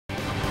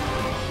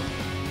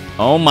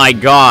Oh my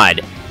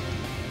god.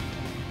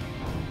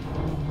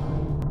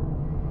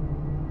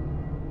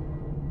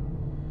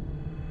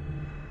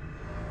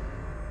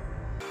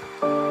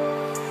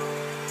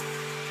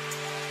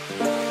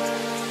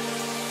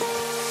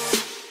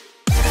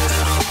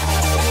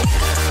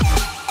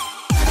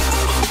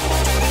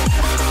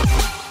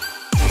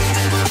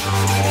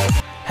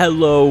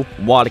 Hello,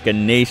 Wadaka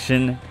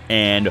Nation,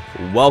 and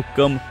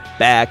welcome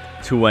back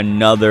to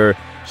another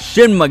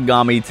Shin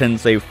Megami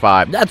Tensei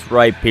 5. That's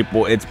right,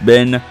 people. It's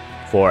been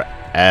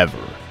forever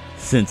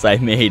since I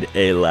made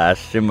a last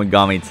Shin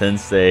Megami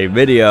Tensei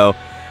video.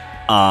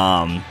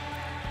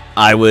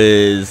 I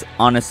was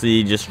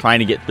honestly just trying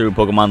to get through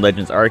Pokemon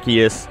Legends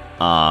Arceus.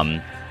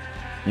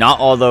 Not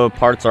all the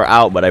parts are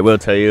out, but I will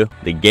tell you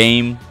the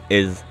game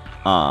is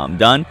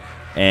done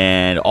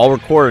and all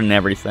recorded and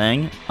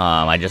everything.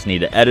 I just need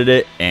to edit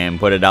it and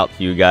put it out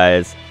to you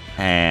guys,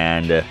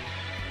 and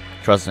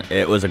trust me,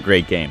 it was a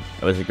great game.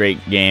 It was a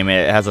great game.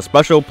 It has a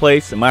special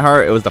place in my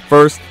heart. It was the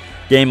first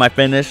game I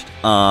finished.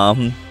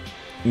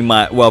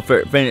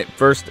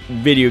 First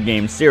video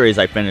game series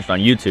I finished on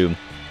YouTube.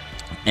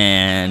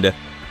 And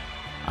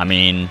I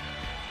mean,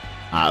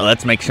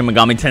 let's make Shin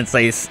Megami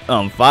Tensei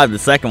 5 the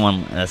second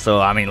one. So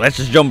I mean, let's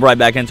just jump right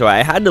back into it.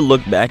 I had to look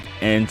back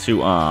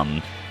into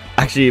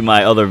actually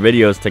my other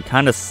videos to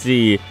kind of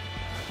see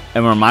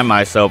and remind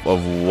myself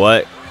of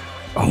what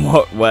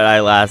I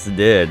last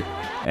did.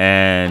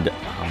 And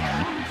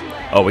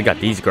oh, we got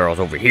these girls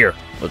over here.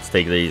 Let's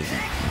take these.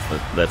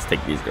 Let's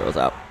take these girls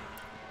out.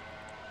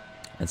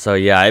 And so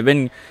yeah, I've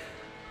been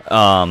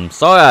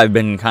sorry I've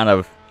been kind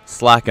of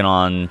slacking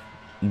on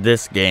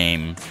this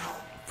game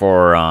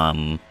for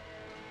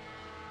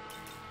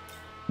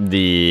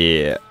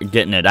the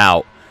getting it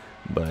out,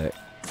 but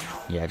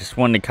yeah, I just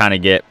wanted to kind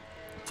of get.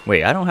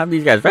 Wait, I don't have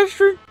these guys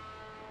registered?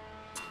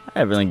 I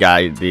haven't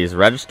got these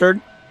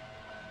registered.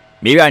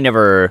 Maybe I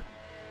never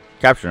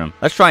captured them.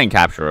 Let's try and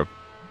capture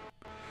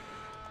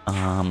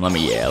them. Let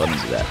me do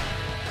that.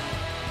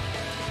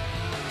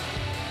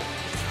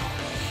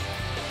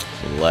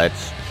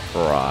 Let's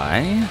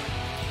try.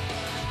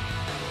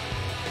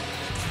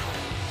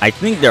 I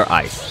think they're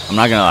ice. I'm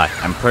not gonna lie.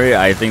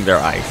 I think they're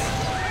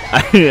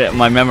ice.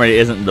 My memory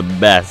isn't the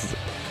best.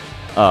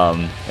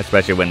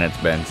 Especially when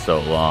it's been so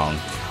long.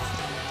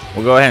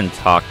 We'll go ahead and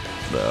talk,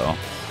 though.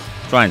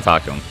 Try and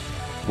talk to them.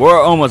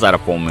 We're almost at a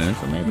full moon,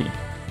 so maybe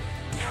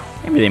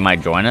they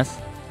might join us.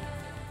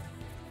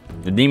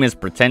 The demon's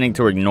pretending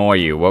to ignore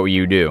you. What will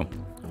you do?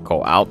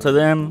 Call out to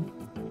them?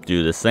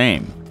 Do the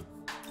same.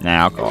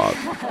 Now call out.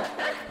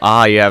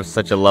 Ah, you have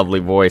such a lovely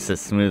voice. It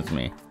smooths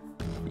me.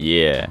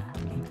 Yeah.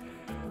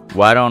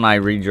 Why don't I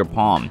read your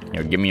palm?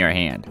 Here, give me your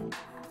hand.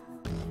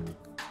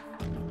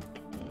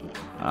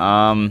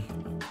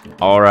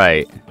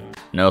 Alright.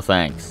 No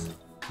thanks.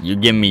 You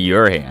give me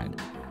your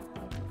hand.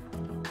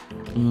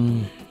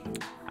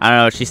 I don't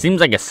know. She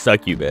seems like a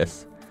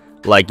succubus.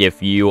 Like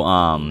if you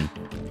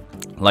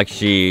like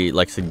she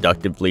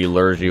seductively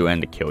lures you in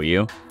to kill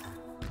you.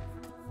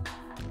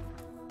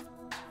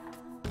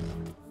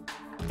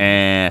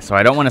 And so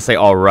I don't want to say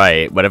all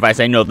right, but if I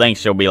say no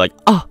thanks, she'll be like,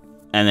 oh,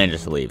 and then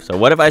just leave. So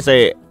what if I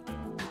say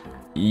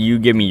you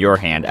give me your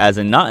hand, as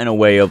in not in a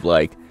way of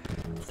like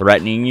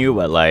threatening you,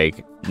 but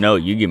like, no,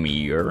 you give me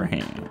your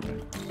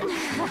hand.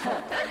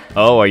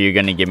 Oh, are you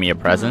gonna give me a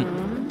present?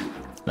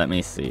 Let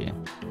me see.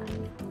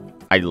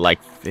 I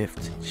like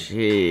 50.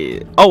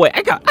 Jeez. Oh wait,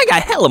 I got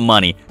hella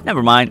money.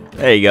 Never mind.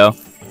 There you go.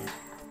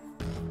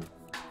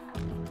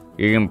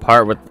 You can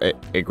part with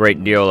a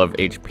great deal of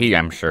HP,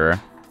 I'm sure.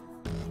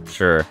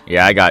 Sure.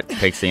 Yeah, I got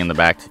Pixie in the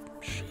back.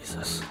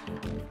 Jesus.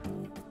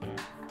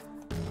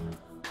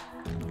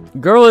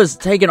 Girl is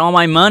taking all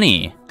my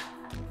money.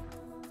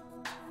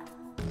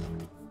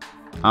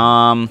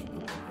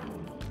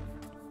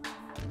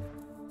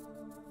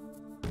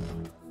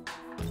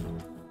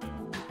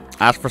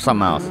 Ask for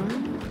something else.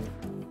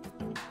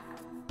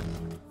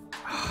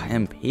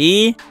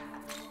 MP?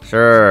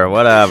 Sure,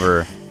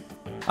 whatever.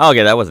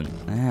 Okay, that wasn't.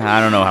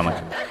 I don't know how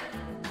much.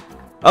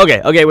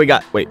 Okay, we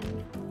got. Wait.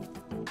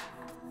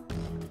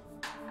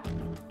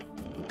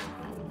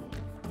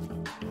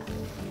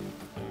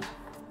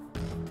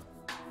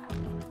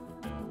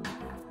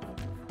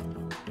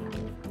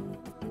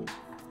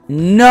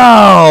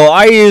 No!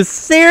 Are you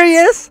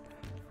serious?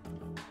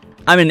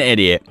 I'm an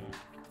idiot.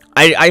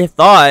 I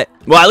thought,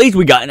 well, at least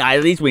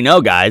we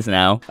know, guys,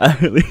 now.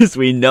 At least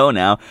we know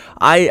now.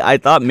 I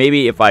thought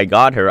maybe if I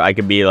got her, I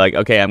could be like,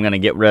 okay, I'm gonna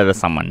get rid of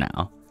someone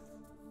now.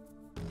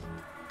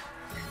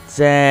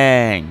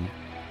 Dang.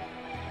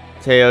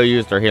 Teo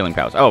used her healing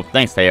powers. Oh,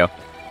 thanks, Teo.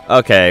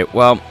 Okay,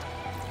 well,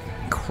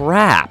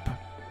 crap.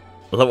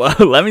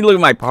 Let me look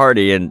at my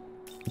party and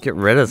get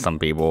rid of some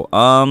people.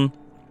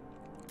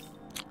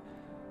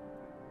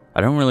 I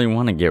don't really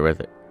want to get rid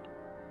of it.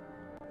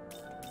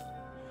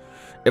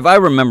 If I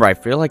remember, I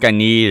feel like I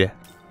need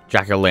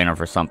Jack-O-Lantern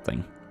for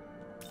something.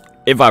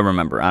 If I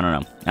remember, I don't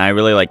know. And I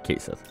really like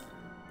Keseth.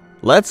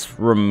 Let's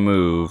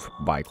remove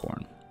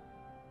Bicorn.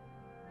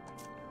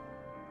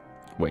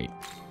 Wait.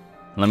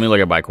 Let me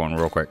look at Bicorn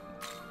real quick.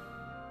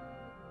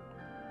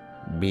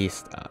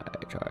 Beast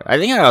charge. I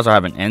think I also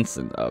have an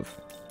instant of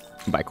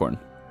Bicorn.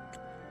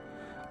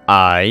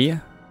 I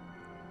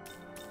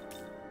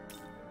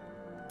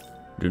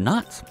do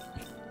not.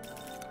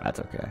 That's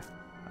okay.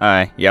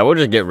 Alright, yeah, we'll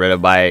just get rid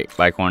of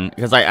Bicorn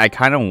because I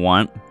kind of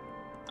want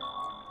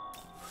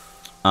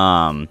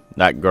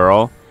that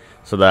girl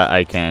so that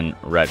I can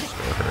register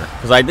her.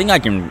 Because I think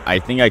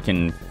I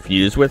can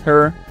fuse with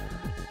her.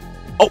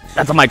 Oh,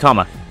 that's a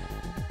Maitama.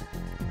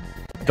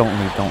 Don't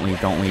leave, don't leave,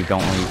 don't leave,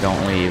 don't leave,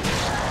 don't leave.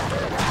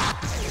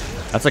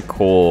 That's a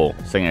cool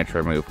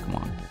signature move. Come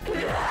on.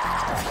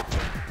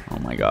 Oh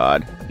my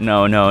god.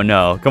 No, no,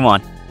 no. Come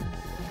on.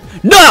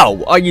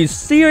 No! Are you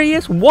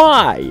serious?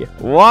 Why?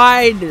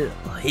 Why did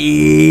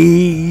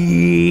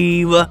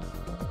leave?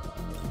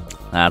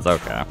 That's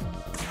okay.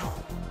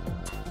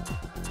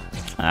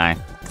 Alright.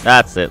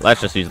 That's it.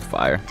 Let's just use the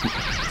fire.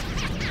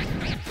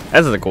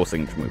 This is a cool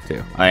signature move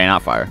too. Alright,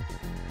 not fire.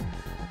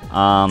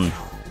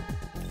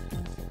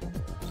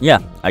 Yeah,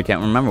 I can't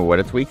remember what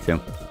it's weak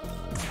to.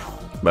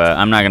 But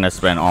I'm not gonna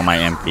spend all my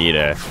MP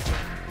to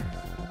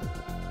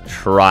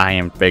try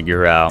and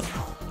figure out.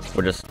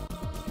 We'll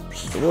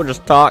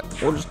just talk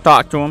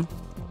to him.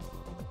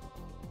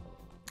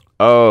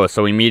 Oh,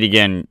 so we meet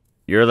again.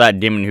 You're that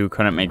demon who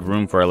couldn't make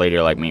room for a lady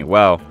like me.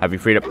 Well, have you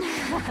freed up?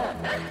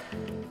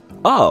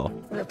 Oh.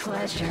 The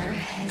pleasure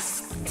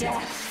is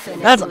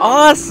definitely That's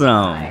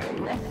awesome.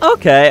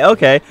 Okay,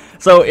 okay.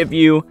 So if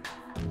you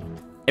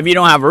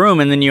don't have room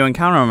and then you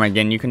encounter him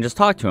again, you can just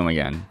talk to him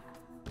again.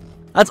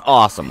 That's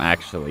awesome,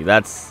 actually.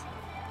 That's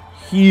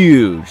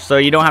huge. So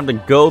you don't have to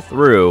go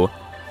through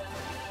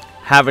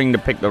having to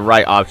pick the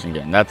right option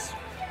again. That's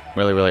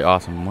really, really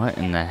awesome. What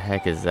in the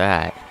heck is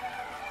that?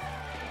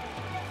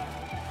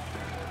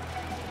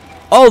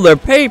 Oh, they're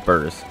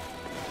papers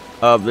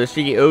of the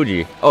Shiki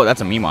Oji. Oh,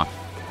 that's a Mima.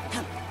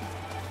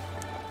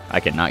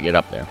 I cannot get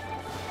up there.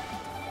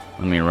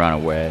 Let me run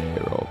away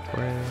real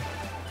quick.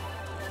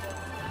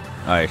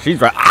 Alright,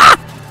 she's right. Ah!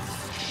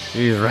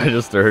 She's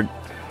registered.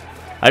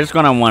 I just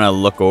want to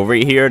look over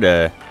here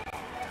to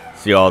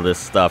see all this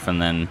stuff,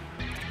 and then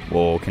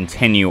we'll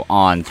continue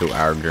on to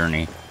our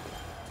journey.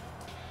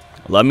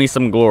 Love me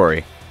some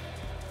glory.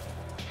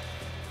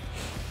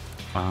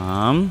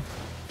 I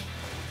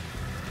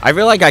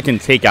feel like I can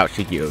take out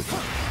Shiki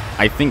Oji.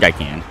 I think I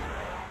can.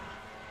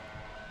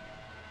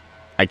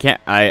 I can't.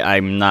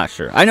 I'm not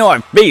sure. I know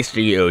I've faced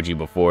Shiki Oji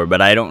before,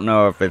 but I don't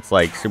know if it's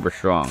like super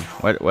strong.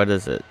 What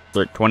is it?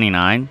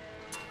 29?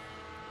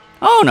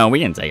 Oh no, we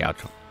can take out.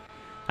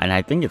 And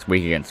I think it's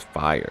weak against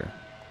fire.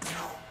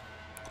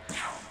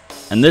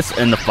 And this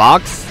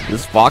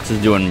fox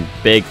is doing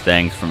big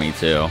things for me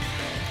too.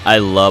 I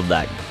love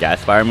that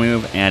gas fire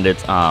move, and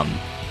it's gonna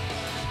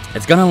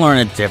learn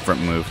a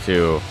different move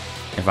too,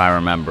 if I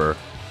remember.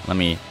 Let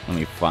me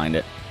find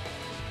it.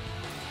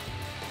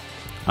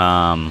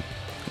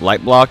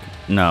 Light block?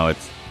 No, I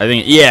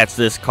think it's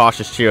this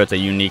cautious cheer. It's a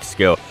unique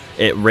skill.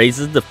 It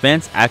raises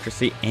defense,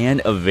 accuracy,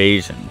 and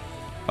evasion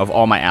of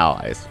all my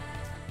allies.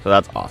 So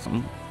that's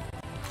awesome.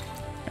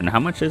 And how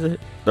much is it?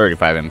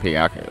 35 MP.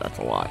 Okay, that's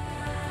a lot.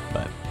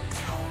 But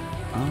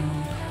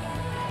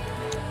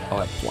oh,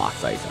 it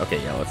blocks ice.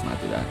 Okay, yeah, let's not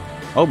do that.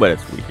 Oh, but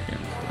it's weak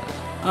against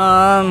that.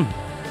 I'm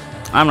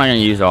not gonna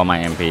use all my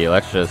MP.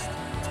 Let's just,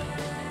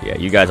 yeah,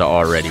 you guys are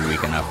already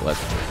weak enough. Let's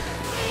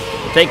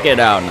take it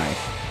out nice.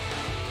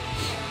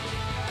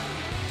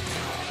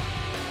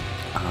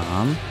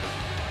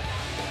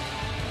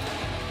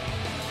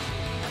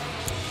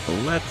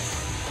 Let's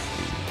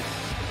see.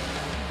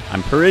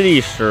 I'm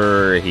pretty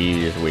sure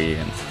he's weak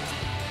against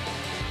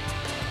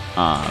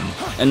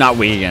and not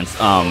weak against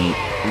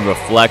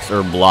reflects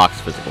or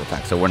blocks physical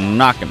attacks, so we're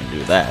not gonna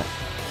do that.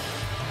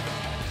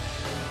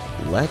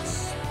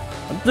 Let's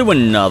do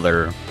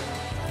another.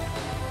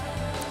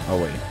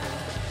 Oh wait,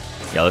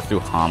 yeah, let's do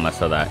Hama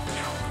so that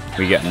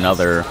we get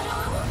another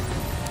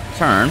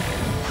turn.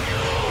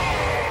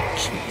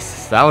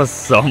 Jesus, that was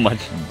so much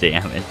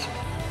damage.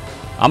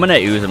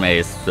 Amane Uzume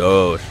is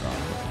so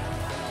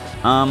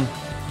strong.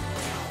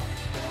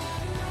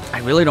 I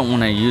really don't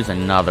want to use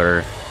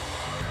another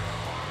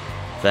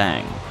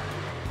thing.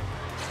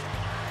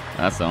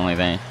 That's the only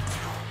thing.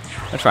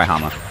 Let's try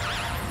Hama.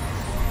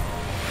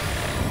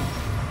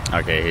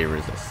 Okay, he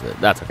resisted.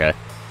 That's okay.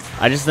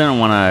 I just didn't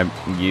want to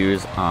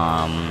use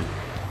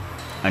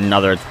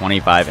another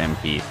 25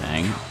 MP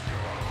thing.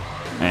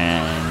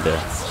 And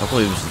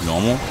hopefully this is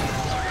normal.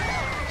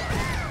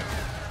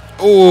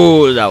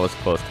 Oh, that was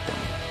close to point.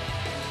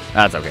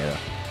 That's okay though.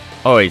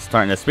 Oh, he's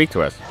starting to speak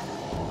to us.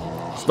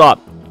 Stop.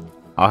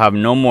 I'll have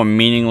no more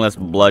meaningless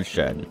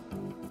bloodshed.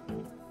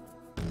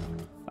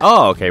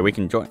 Oh, okay, we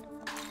can join.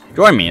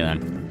 Join me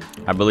then.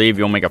 I believe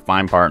you'll make a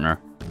fine partner.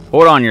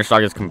 Hold on, your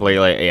stock is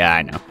completely. Yeah,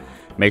 I know.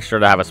 Make sure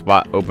to have a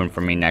spot open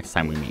for me next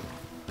time we meet.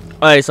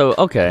 Alright, so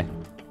okay.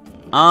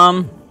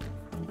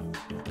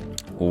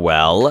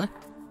 Well,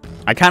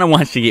 I kind of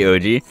want Shiki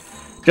Oji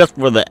just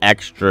for the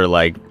extra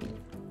like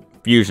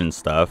fusion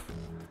stuff.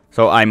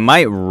 So I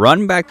might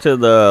run back to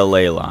the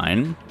ley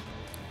line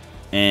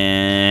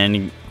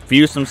and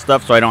fuse some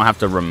stuff so I don't have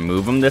to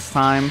remove them this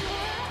time.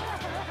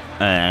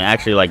 and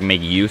actually like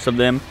make use of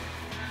them.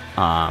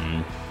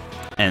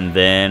 And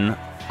then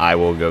I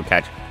will go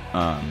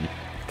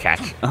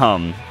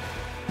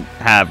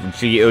have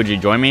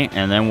Shigi join me,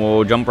 and then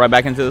we'll jump right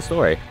back into the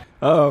story.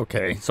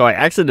 Okay, so I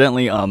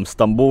accidentally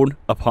stumbled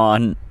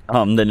upon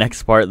the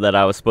next part that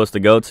I was supposed to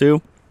go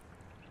to.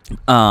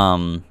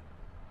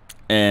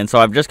 And so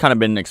I've just kind of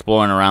been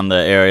exploring around the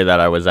area that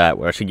I was at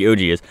where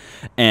Shigi is,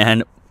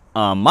 and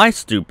my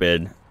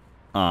stupid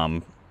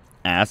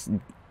ass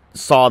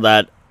saw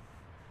that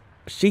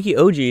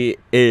Shigi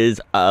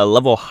is a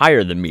level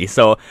higher than me.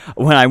 So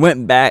when I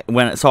went back,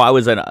 I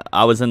was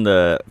in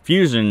the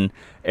fusion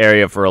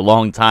area for a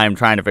long time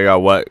trying to figure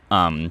out what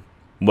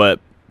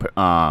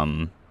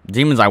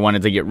demons I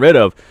wanted to get rid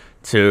of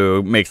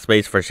to make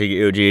space for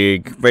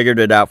Shigi. Figured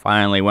it out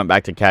finally. Went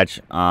back to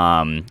catch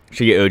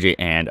Shigi,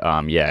 and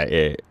yeah,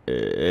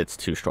 it's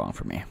too strong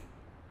for me.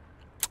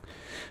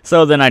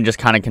 So then I just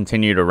kind of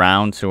continued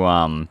around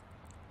to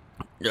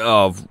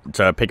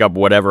pick up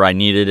whatever I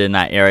needed in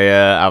that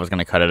area. I was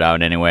gonna cut it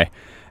out anyway,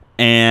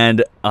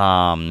 and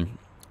I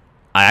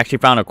actually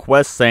found a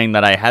quest saying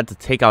that I had to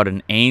take out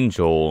an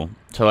angel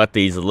to let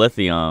these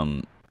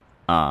liliums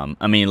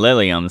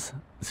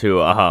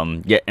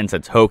to get into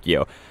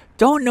Tokyo.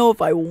 Don't know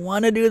if I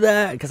want to do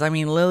that, because I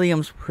mean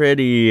Lilium's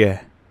pretty.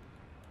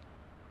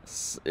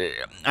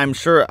 I'm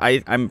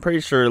pretty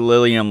sure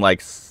Lilium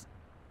like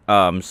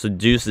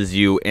seduces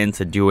you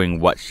into doing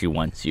what she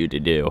wants you to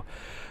do.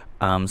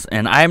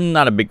 And I'm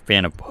not a big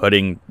fan of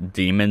putting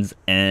demons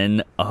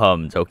in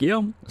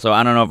Tokyo, so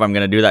I don't know if I'm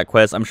gonna do that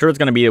quest. I'm sure it's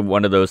gonna be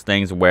one of those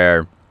things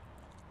where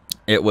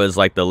it was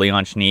like the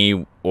Leon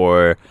Schnee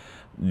or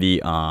the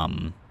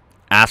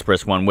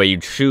Asperus one, where you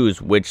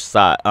choose which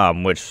side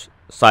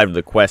of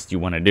the quest you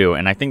want to do,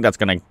 and I think that's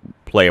gonna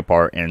play a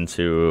part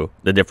into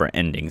the different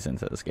endings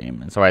into this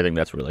game, and so I think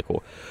that's really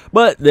cool.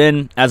 But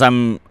then as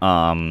I'm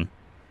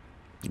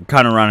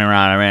kind of running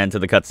around, I ran into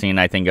the cutscene,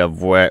 I think,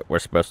 of where we're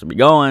supposed to be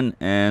going,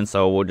 and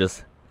so we'll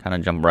just kind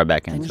of jump right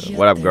back into it.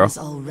 What up, girl? There's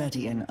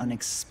already an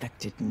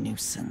unexpected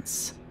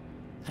nuisance.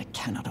 I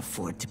cannot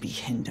afford to be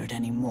hindered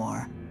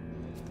anymore.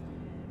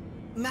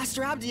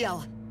 Master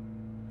Abdiel!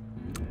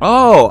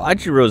 Oh,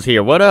 Ichiro's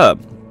here. What up?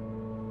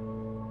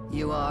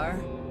 You are?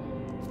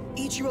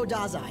 Ichiro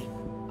Dazai.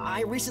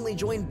 I recently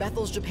joined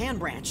Bethel's Japan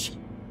branch.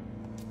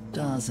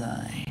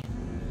 Dazai.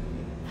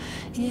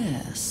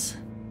 Yes.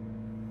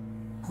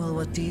 Well,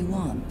 what do you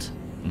want?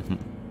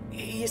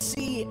 You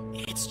see,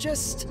 it's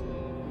just...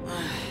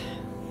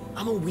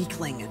 I'm a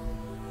weakling.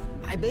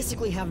 I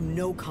basically have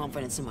no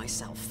confidence in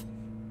myself.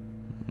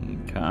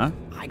 Okay.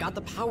 I got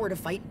the power to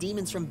fight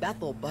demons from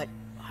Bethel, but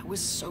I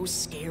was so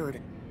scared.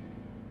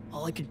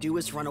 All I could do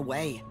was run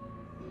away.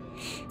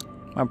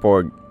 My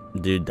poor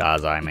dude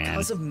Dazai, man.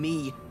 Because of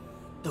me,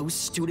 those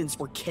students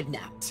were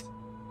kidnapped.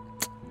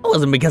 It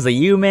wasn't because of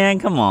you, man.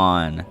 Come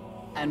on.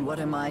 And what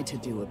am I to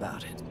do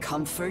about it?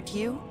 Comfort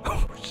you?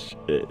 Oh,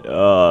 shit.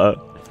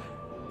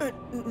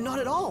 Not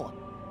at all.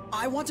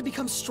 I want to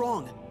become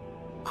strong.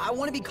 I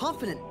want to be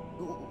confident,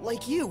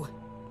 like you.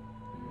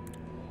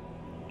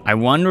 I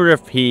wonder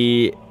if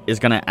he is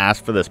going to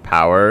ask for this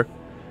power,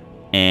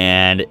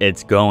 and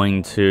he's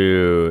going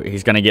to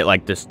get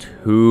like this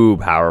too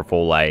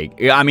powerful,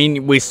 like, I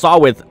mean, we saw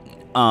with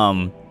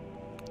freaking,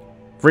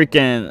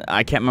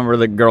 I can't remember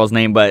the girl's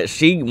name, but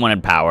she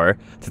wanted power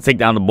to take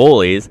down the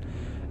bullies,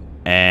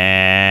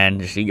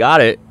 and she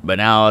got it, but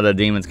now the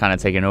demon's kind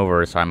of taking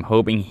over, so I'm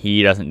hoping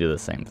he doesn't do the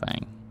same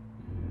thing.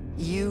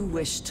 You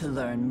wish to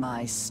learn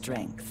my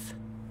strength.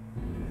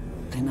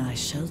 Then I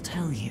shall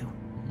tell you.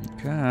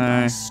 Okay.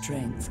 My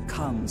strength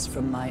comes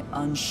from my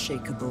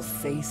unshakable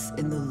faith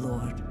in the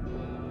Lord.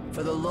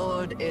 For the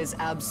Lord is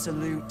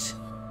absolute.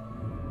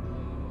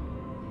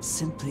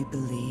 Simply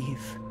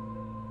believe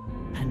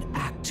and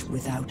act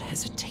without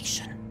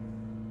hesitation.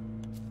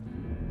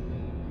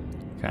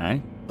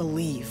 Okay.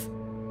 Believe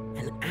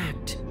and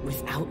act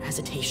without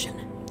hesitation.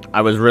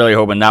 I was really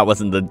hoping that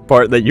wasn't the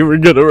part that you were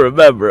going to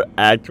remember.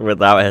 Act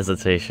without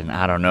hesitation.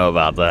 I don't know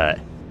about that.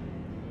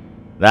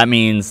 That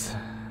means...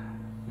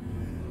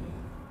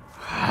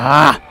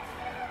 I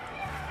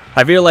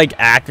feel like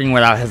acting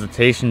without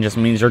hesitation just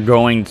means you're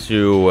going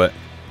to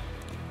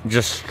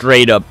just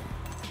straight up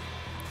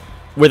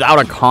without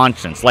a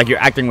conscience. Like you're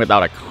acting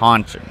without a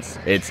conscience.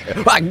 It's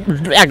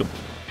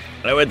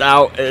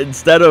without,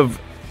 instead of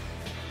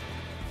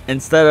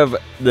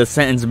the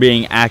sentence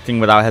being acting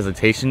without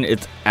hesitation,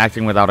 it's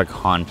acting without a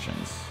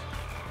conscience.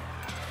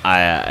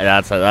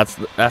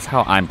 That's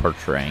how I'm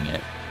portraying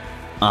it.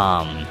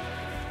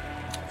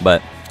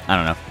 But I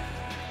don't know.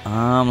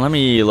 Let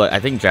me look. I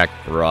think Jack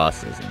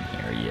Frost is in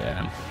here.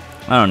 Yeah,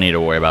 I don't need to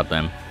worry about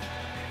them.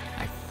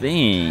 I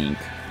think.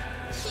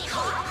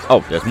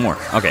 Oh, there's more.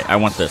 Okay, I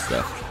want this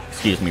though.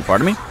 Excuse me,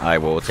 pardon me. I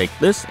will take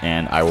this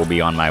and I will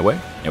be on my way.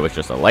 It was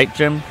just a light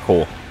gem.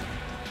 Cool.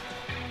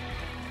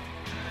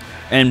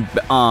 And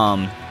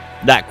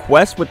that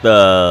quest with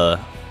the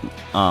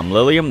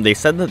Lilium, they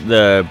said that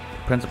the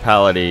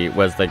principality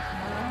was the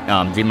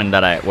demon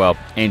that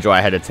angel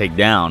I had to take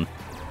down,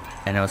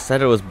 and it was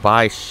said it was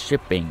by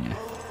shipping.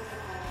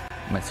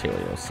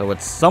 materials. So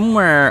it's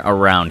somewhere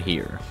around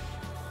here.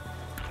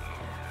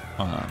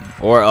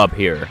 Or up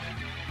here.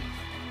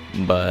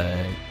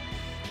 But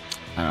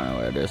I don't know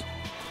where it is.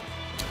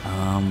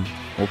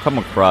 We'll come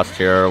across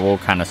here. We'll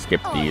kind of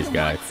skip these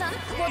guys.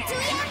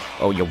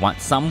 Oh, you want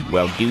some?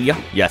 Well, do ya?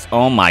 Yes.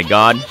 Oh my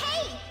god.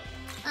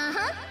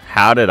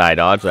 How did I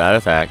dodge that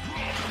attack?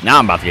 Now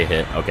I'm about to get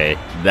hit. Okay,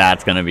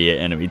 that's gonna be an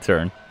enemy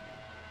turn.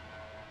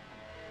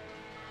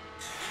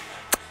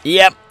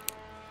 Yep.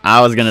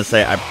 I was gonna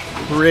say, I'm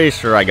pretty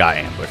sure I got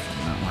ambushed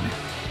from that one.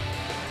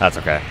 That's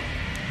okay.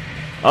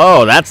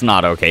 Oh, that's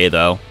not okay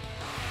though.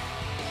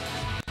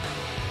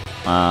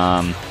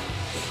 I'm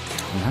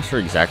not sure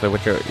exactly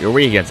what you're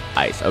weak against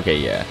ice. Okay,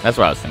 yeah, that's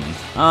what I was thinking.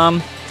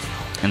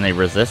 And they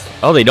resist.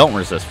 Oh, they don't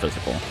resist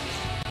physical.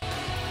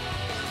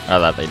 I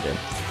thought they did.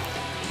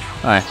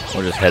 Alright,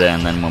 we'll just hit it,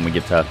 and then when we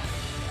get to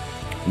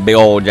big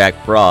old Jack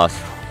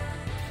Frost,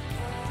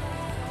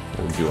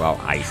 we'll do our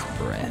ice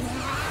breath.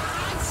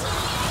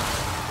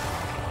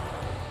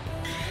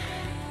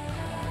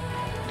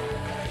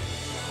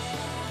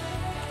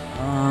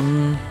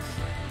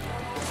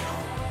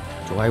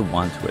 Do I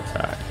want to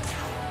attack?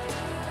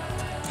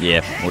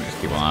 Yeah, we'll just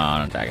keep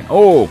on attacking.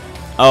 Oh,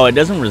 it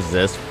doesn't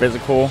resist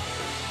physical.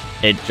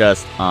 It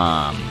just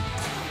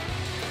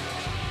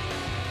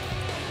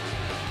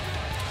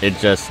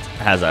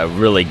has a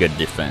really good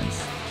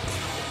defense.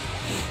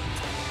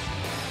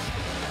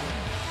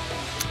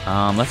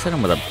 Let's hit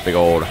him with a big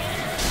old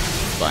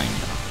thing.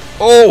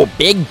 Oh,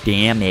 big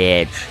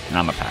damage. And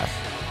I'm gonna pass.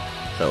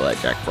 So let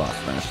Jack Frost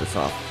finish this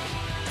off.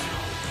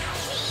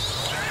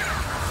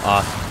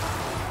 Awesome.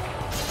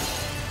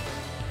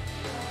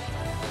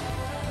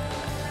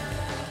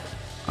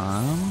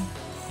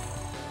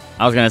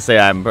 I was gonna say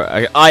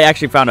I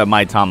actually found a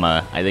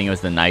Maitama. I think it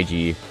was the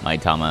Naiji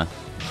Maitama.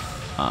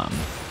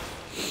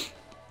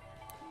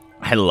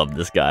 I love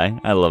this guy.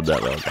 I love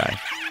that little guy.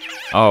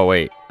 Oh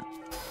wait,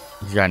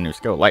 he's got a new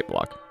skill, Light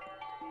Block.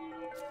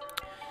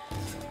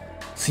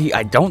 See,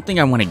 I don't think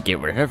I want to get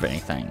rid of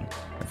anything,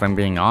 if I'm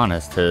being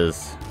honest,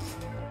 because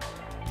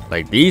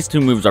like these two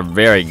moves are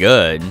very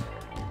good.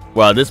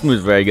 Well, this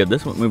move's very good.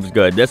 This move is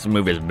good. This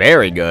move is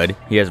very good.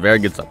 He has very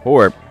good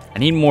support. I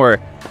need more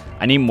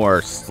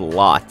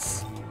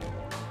slots.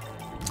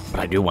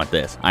 But I do want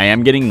this. I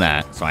am getting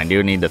that, so I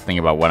do need to think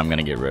about what I'm going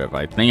to get rid of.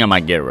 I think I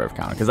might get rid of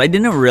counter, because I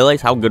didn't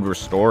realize how good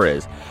Restore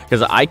is.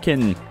 Because I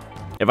can,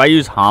 if I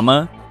use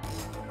Hama,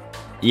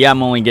 yeah,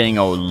 I'm only getting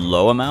a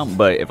low amount,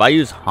 but if I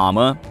use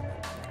Hama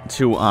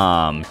to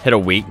hit a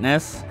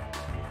weakness,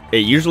 it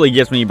usually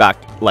gives me back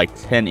like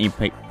 10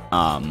 MP.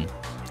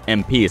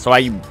 So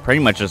I pretty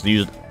much just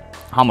used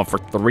Hama for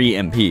 3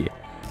 MP.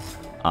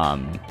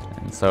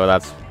 And so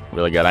that's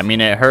really good. I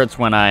mean, it hurts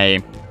when I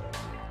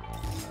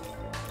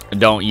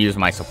don't use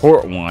my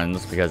support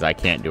ones because I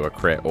can't do a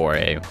crit or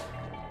a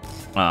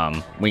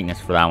weakness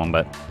for that one.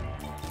 But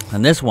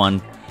on this one,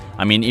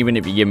 I mean, even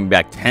if you give me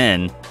back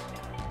 10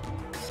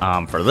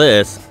 for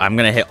this, I'm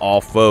gonna hit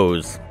all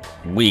foes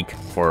weak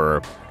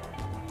for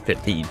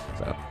 15.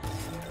 So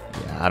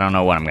yeah, I don't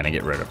know what I'm gonna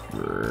get rid of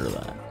for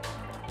that.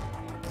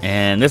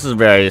 And this is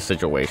very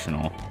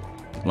situational.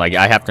 Like,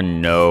 I have to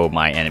know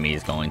my enemy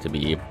is going to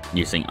be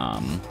using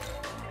a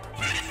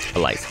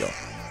light skill.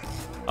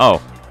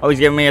 Oh, he's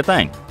giving me a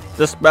thing.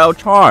 Dispel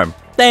Charm.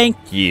 Thank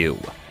you.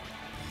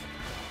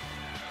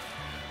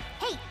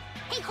 Hey,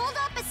 hold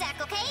up a sec,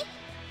 okay?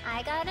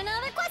 I got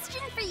another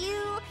question for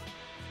you.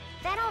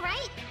 That all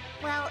right?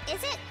 Well,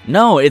 is it?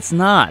 No, it's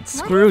not.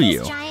 Screw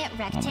you. What are these giant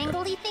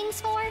rectangle-y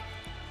things for?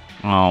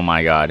 Oh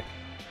my god.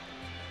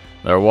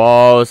 They're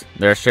walls.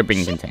 They're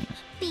shipping containers.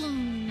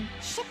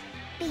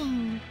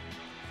 Shipping.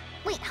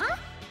 Wait, huh?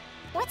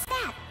 What's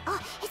that?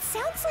 Oh, it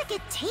sounds like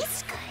it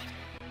tastes good.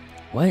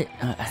 What?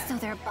 So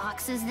they're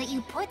boxes that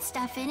you put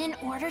stuff in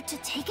order to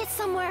take it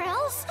somewhere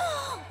else?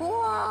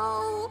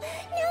 Whoa!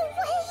 No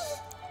way!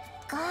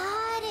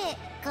 Got it.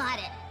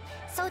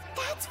 So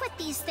that's what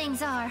these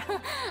things are.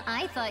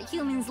 I thought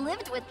humans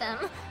lived with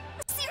them.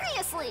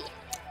 Seriously.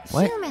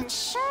 What?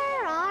 Humans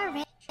sure are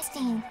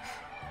interesting.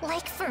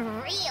 Like for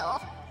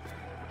real.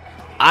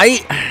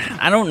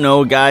 I don't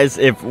know, guys,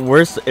 if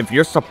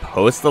you're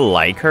supposed to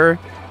like her,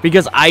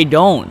 because I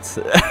don't.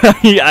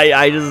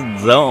 I just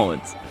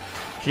don't.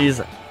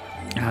 I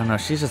don't know,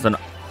 she's just an...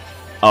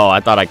 Oh, I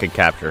thought I could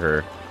capture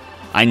her.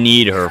 I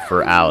need her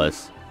for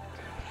Alice.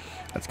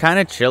 It's kind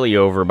of chilly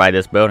over by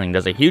this building.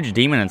 There's a huge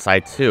demon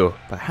inside, too.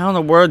 But how in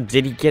the world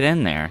did he get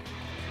in there?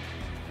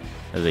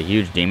 There's a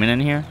huge demon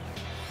in here?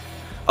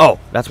 Oh,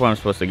 that's where I'm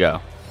supposed to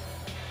go.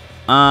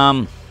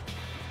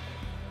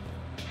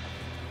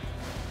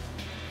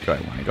 Do I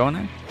want to go in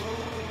there?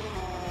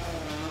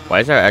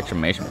 Why is there an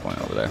exclamation point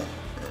over there?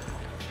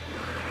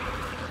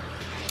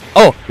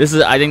 Oh,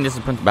 I think this is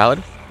Prince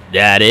Ballad.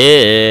 That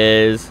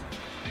is.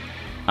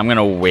 I'm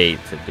gonna wait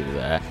to do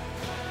that.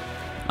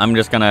 I'm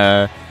just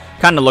gonna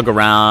kind of look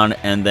around,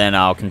 and then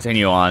I'll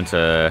continue on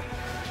to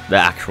the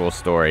actual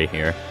story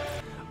here.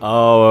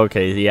 Oh,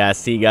 okay. Yeah,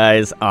 see,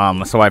 guys.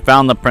 So I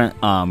found the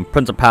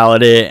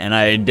Principality, and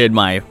I did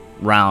my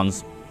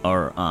rounds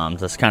or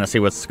just kind of see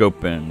what's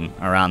scoping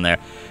around there.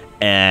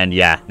 And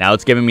yeah, now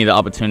it's giving me the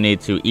opportunity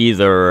to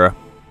either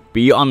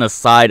be on the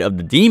side of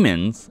the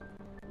demons,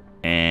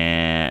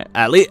 and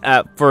at least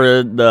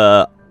for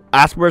the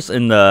Asperus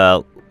and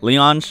the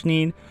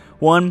Leonstein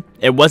one,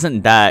 it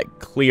wasn't that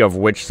clear of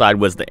which side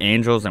was the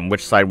angels and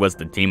which side was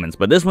the demons.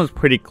 But this one's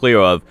pretty clear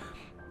of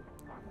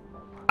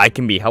I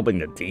can be helping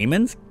the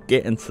demons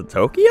get into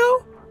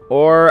Tokyo,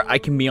 or I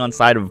can be on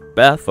side of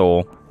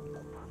Bethel,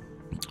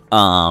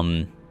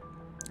 and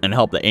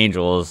help the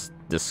angels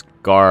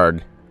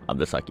discard of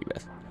the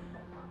succubus.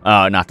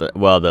 Not the,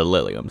 well, the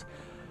Liliums.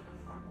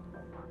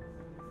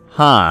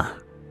 Huh.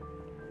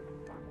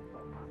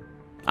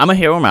 I'm gonna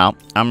hear him out.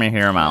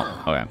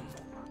 Okay.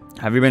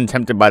 Have you been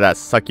tempted by that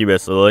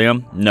succubus,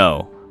 Lilium?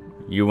 No.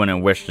 You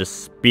wouldn't wish to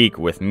speak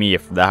with me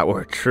if that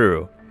were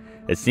true.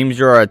 It seems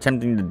you are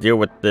attempting to deal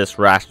with this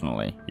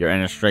rationally. Your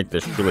inner strength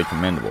is truly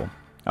commendable.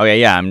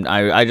 Okay, yeah,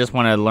 I just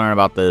want to learn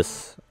about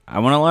this. I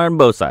want to learn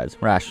both sides.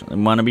 Rational. I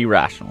want to be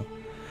rational.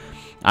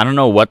 I don't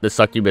know what the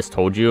succubus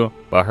told you,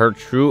 but her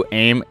true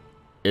aim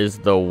is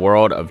the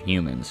world of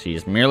humans. She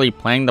is merely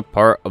playing the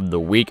part of the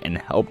weak and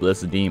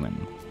helpless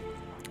demon.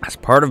 As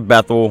part of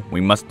Bethel,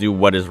 we must do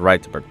what is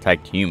right to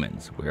protect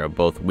humans. We are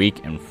both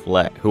weak and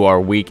who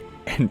are weak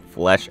in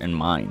flesh and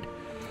mind.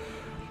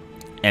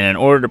 And in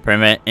order to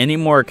prevent any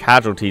more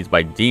casualties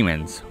by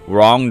demons,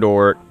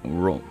 wrongdoers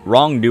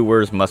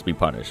must be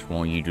punished.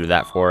 Won't you do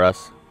that for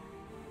us?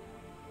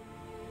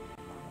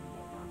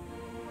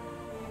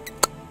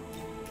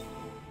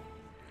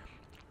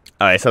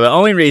 Alright, so the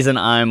only reason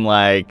I'm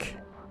like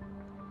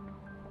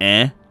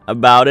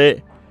about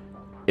it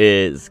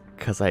is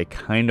because I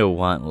kind of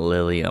want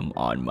Lilium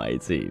on my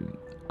team.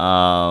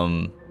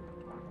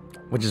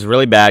 Which is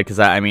really bad because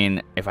I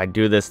mean, if I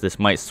do this, this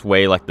might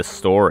sway like the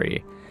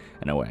story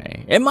in a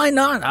way. It might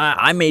not.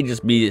 I may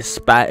just be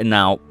spatting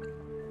out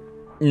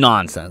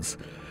nonsense.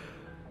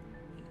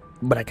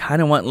 But I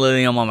kind of want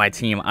Lilium on my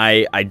team.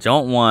 I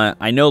don't want...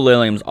 I know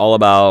Lilium's all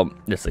about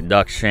the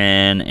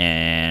seduction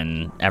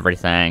and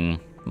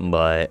everything,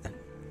 but...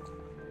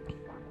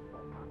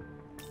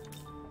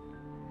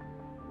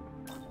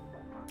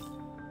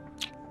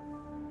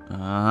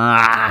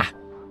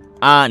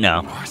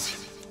 no.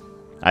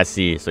 I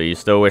see. So you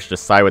still wish to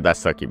side with that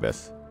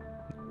succubus.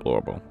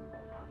 Deplorable.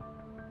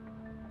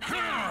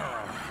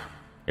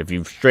 If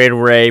you've strayed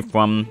away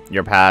from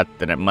your path,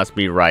 then it must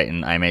be right,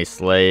 and I may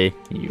slay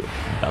you.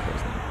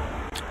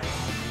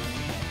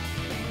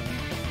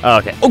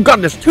 Okay. Oh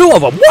god, there's two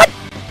of them. What?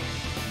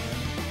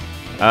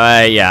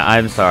 Yeah.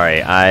 I'm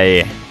sorry.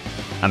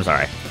 I'm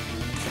sorry.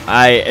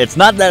 It's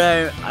not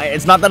that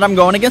it's not that I'm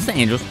going against the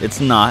angels. It's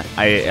not.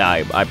 But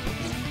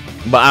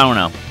I don't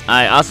know.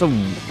 I also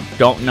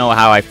don't know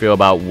how I feel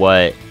about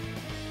what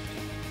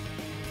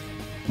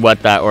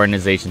that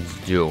organization's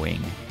doing.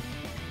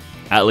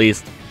 At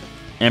least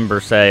in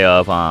per se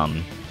of I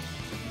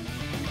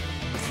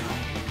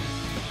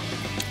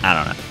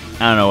don't know.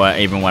 I don't know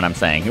what I'm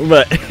saying.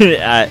 But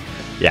yeah,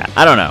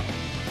 I don't know.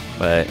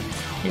 But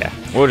yeah,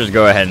 we'll just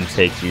go ahead and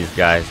take these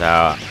guys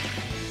out.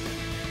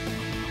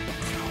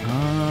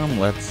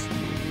 Let's see.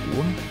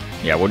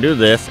 Yeah, we'll do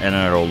this and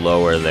it'll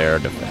lower their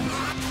defense.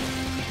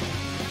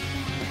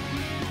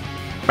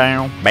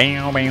 Bow,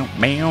 bow, bow,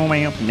 bow,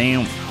 bow,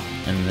 bow.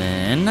 And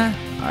then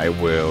I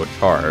will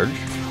charge.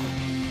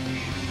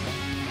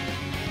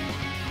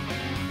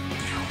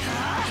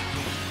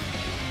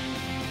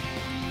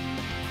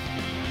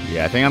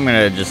 Yeah, I think I'm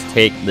gonna just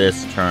take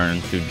this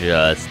turn to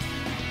just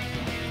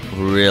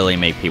really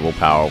make people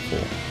powerful.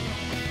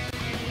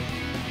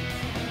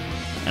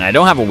 And I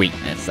don't have a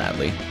weakness,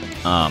 sadly.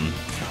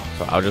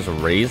 So I'll just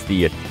raise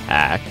the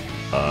attack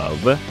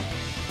of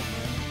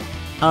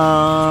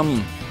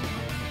I'm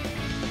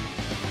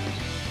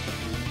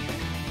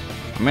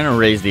gonna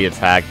raise the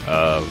attack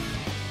of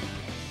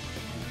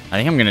I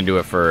think I'm gonna do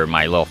it for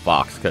my little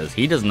fox, because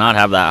he does not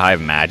have that high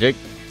of magic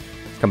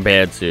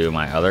compared to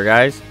my other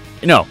guys.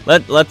 No,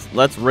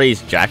 let's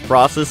raise Jack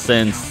Frost's,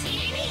 since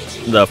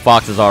the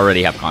foxes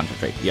already have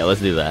concentrate. Yeah,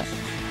 let's do that.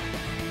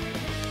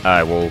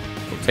 Alright, we'll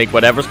take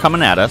whatever's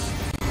coming at us.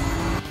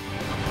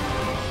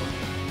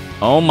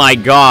 Oh my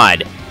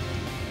god!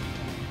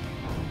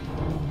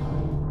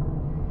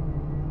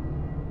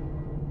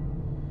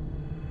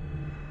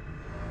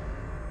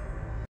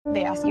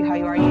 They ask you how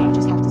you are, you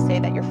just have to say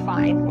that you're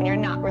fine when you're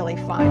not really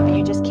fine, but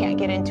you just can't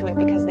get into it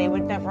because they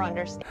would never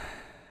understand.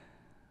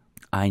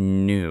 I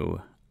knew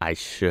I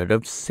should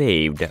have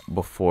saved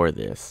before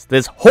this.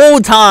 This whole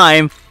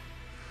time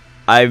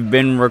I've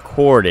been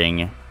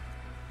recording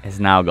is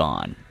now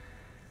gone.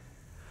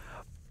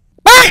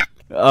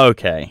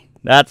 Okay,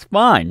 that's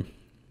fine.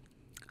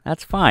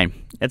 That's fine.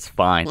 It's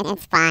fine.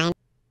 It's fine.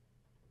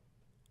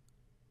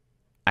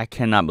 I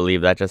cannot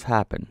believe that just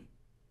happened.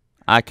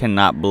 I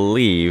cannot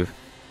believe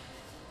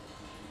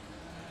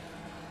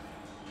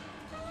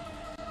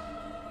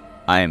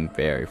I am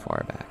very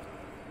far back.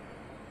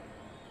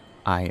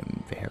 I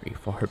am very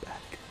far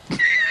back.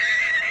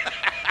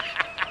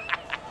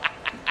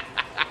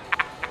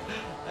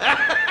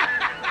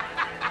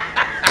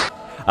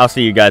 I'll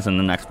see you guys in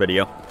the next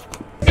video.